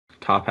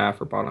top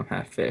half or bottom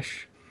half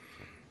fish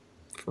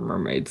for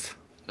mermaids.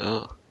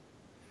 Oh,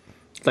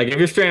 It's like if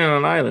you're stranded on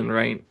an island,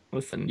 right?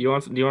 Listen, do you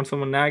want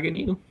someone nagging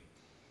you?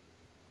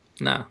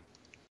 Nah,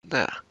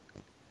 nah.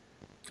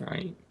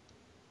 right?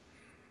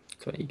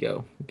 So you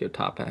go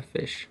top half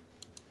fish.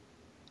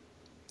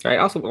 Right.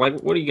 Also,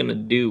 like, what are you gonna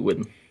do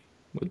with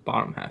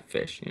bottom half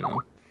fish? You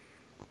know,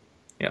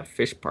 yeah,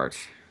 fish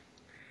parts.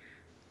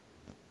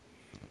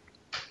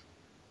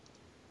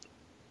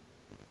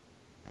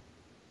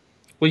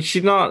 Well,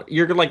 she's not.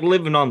 You're like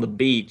living on the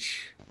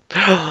beach,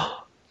 and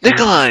she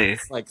Nikolai!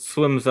 just like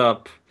swims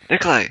up,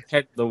 Nikolai!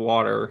 head to the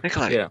water.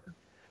 Nikolai! Yeah.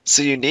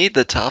 So you need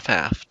the top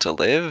half to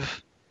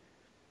live?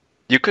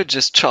 You could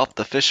just chop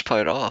the fish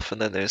part off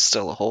and then there's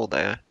still a hole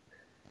there.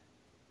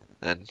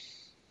 And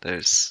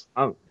there's...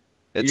 Um,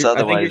 It's I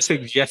think you're otherwise...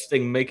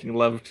 suggesting making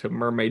love to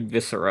mermaid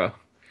viscera.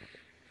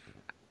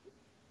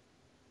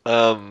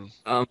 Um...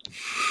 Um,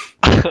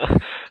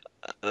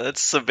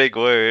 That's a big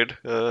word.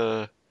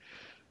 I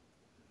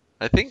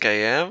think I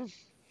am.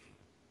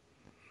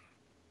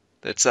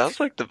 It sounds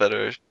like the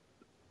better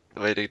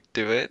way to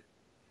do it.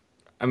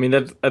 I mean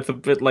that's a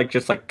bit like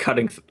just like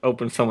cutting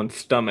open someone's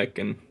stomach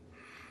and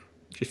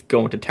just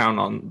going to town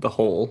on the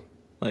hole.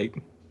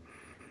 Like,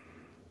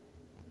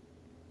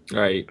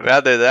 right.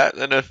 Rather that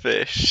than a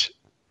fish.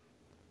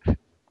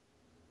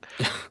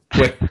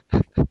 Wait.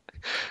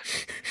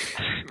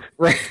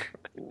 Right.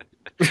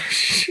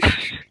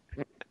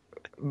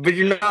 But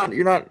you're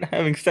not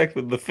having sex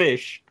with the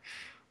fish.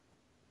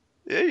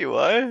 Yeah, you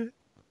are.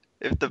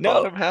 If the No,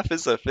 bottom half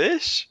is a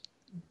fish,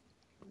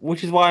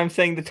 which is why I'm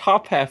saying the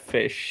top half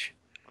fish.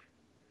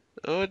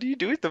 what do you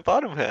do with the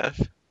bottom half?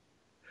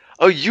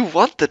 Oh, you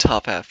want the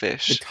top half The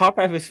fish. top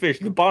half is fish.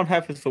 The bottom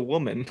half is the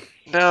woman.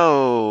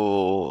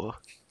 No.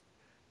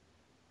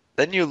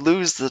 Then you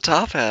lose the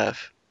top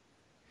half.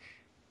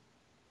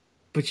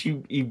 But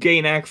you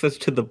gain access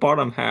to the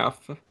bottom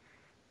half,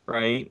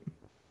 right?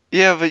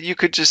 Yeah, but you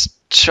could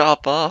just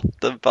chop off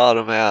the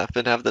bottom half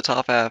and have the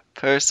top half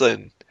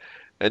person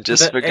and But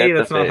just forget the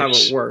that's not how it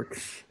fish.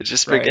 works,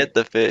 Just right? forget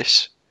the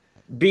fish.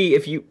 B,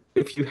 if you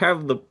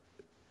have the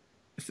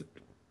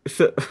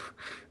so,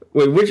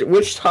 wait,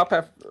 which top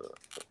half?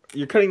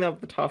 You're cutting up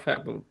the top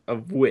half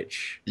of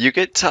which? You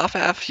get top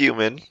half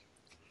human,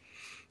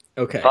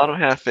 Okay, bottom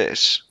half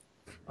fish,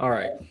 all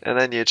right. and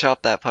then you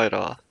chop that part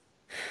off.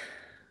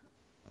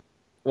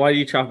 Why do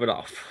you chop it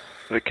off?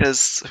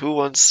 Because who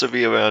wants to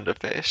be around a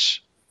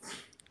fish?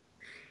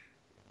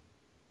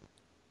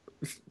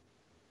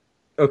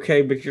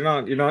 Okay, but you're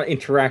not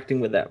interacting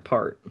with that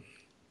part,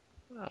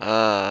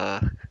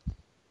 Uh,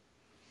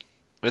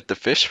 with the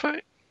fish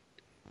part?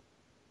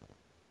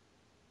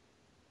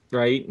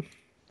 right?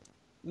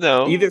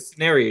 No. Either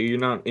scenario, you're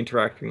not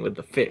interacting with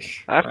the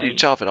fish, After you right?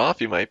 chop it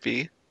off, you might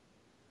be.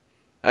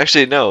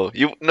 Actually, no.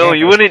 Yeah,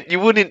 You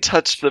wouldn't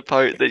touch the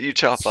part that you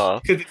chop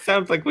off. because it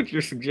sounds like what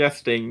you're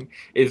suggesting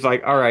is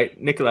like, all right,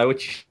 Nikolai,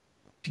 what you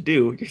should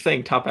do? You're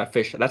saying top half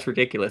fish. That's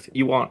ridiculous.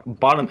 You want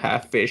bottom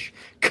half fish,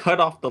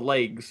 cut off the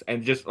legs,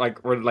 and just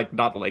like, or like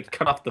not the legs,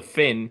 cut off the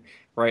fin,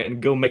 right,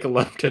 and go make a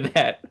love to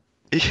that.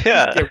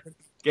 Yeah.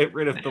 Get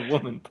rid of the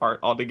woman part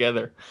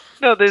altogether.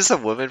 No, there's a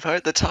woman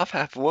part, the top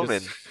half Just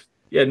woman.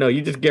 yeah, no,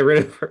 you just get rid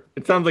of her.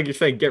 It sounds like you're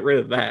saying get rid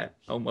of that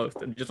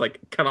almost, and just like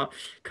cut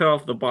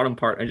off the bottom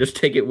part and just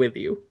take it with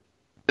you.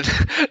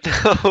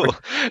 No,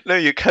 no,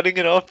 you're cutting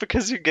it off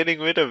because you're getting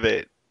rid of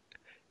it.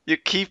 You're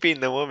keeping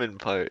the woman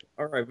part.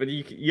 All right, but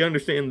you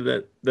understand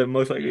that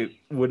most likely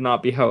would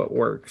not be how it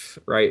works,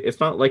 right? It's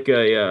not like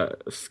a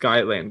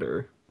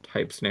Skylander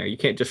type snare. You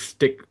can't just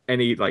stick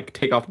any like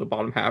take off the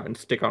bottom half and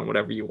stick on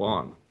whatever you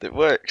want. It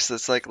works.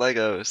 It's like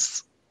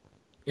Legos.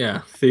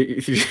 Yeah, so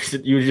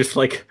you just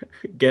like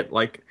get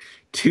like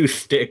two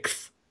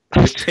sticks,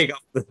 just take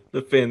off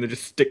the fin and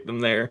just stick them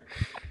there.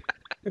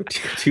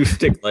 Two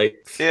stick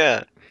legs.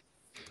 Yeah.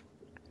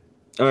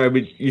 All right,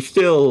 but you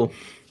still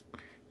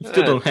Uh,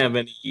 don't have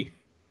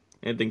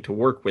anything to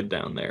work with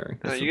down there.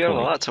 That's the you got a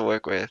point. lot to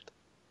work with.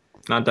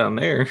 Not down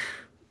there.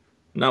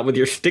 Not with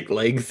your stick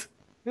legs.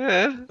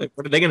 Yeah. Like,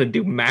 what are they gonna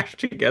do? Mash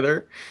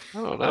together?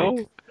 I don't Like,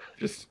 know.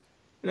 just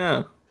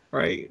no,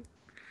 right?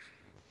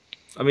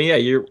 I mean, yeah,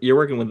 you're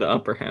working with the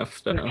upper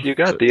half Look, stuff, you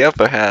got but the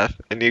upper half,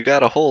 and you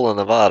got a hole in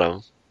the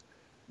bottom.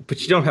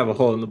 you don't have a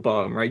hole in the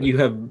bottom, right? You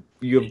have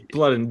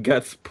blood and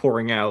guts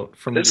pouring out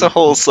from There's a the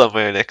hole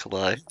somewhere,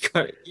 Nikolai.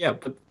 yeah,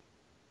 but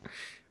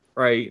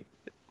right.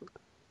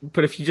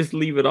 But if you just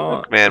leave it on,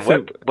 Look, man,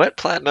 so wet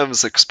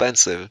platinum's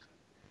expensive.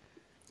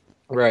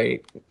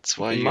 right. That's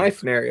why In my you.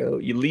 scenario,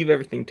 you leave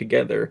everything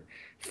together,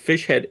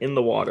 fish head in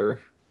the water,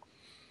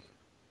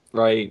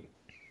 right?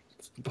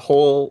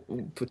 Whole,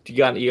 you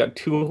got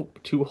two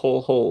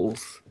whole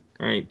holes,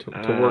 right, to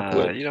work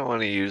with. You don't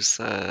want to use.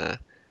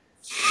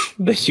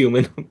 The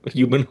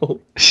human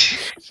hole.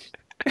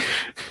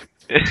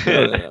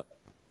 No, no,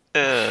 no.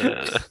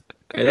 Uh,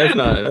 Hey, that's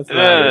not how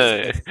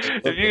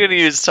if you're gonna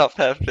use top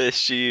half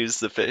fish, you use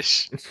the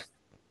fish.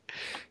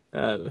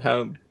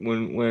 how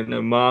when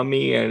a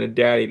mommy and a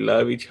daddy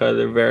love each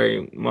other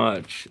very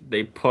much,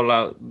 they pull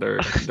out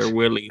their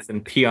willies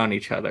and pee on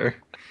each other.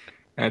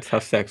 That's how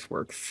sex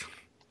works.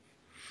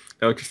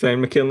 Know what you're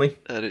saying, McKinley?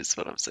 That is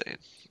what I'm saying.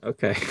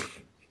 Okay. That's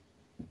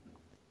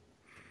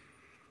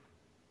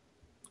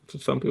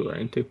what some people are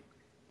into.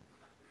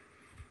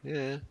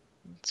 Yeah,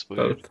 it's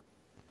weird. Both.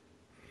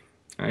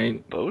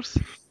 I Both?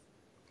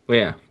 well,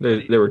 yeah.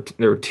 There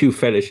were two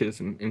fetishes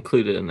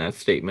included in that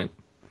statement.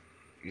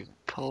 You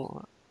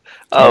pull.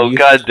 Can Oh, you?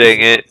 god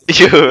dang it.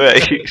 You're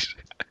right.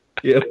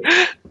 Yep.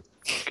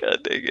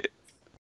 God dang it.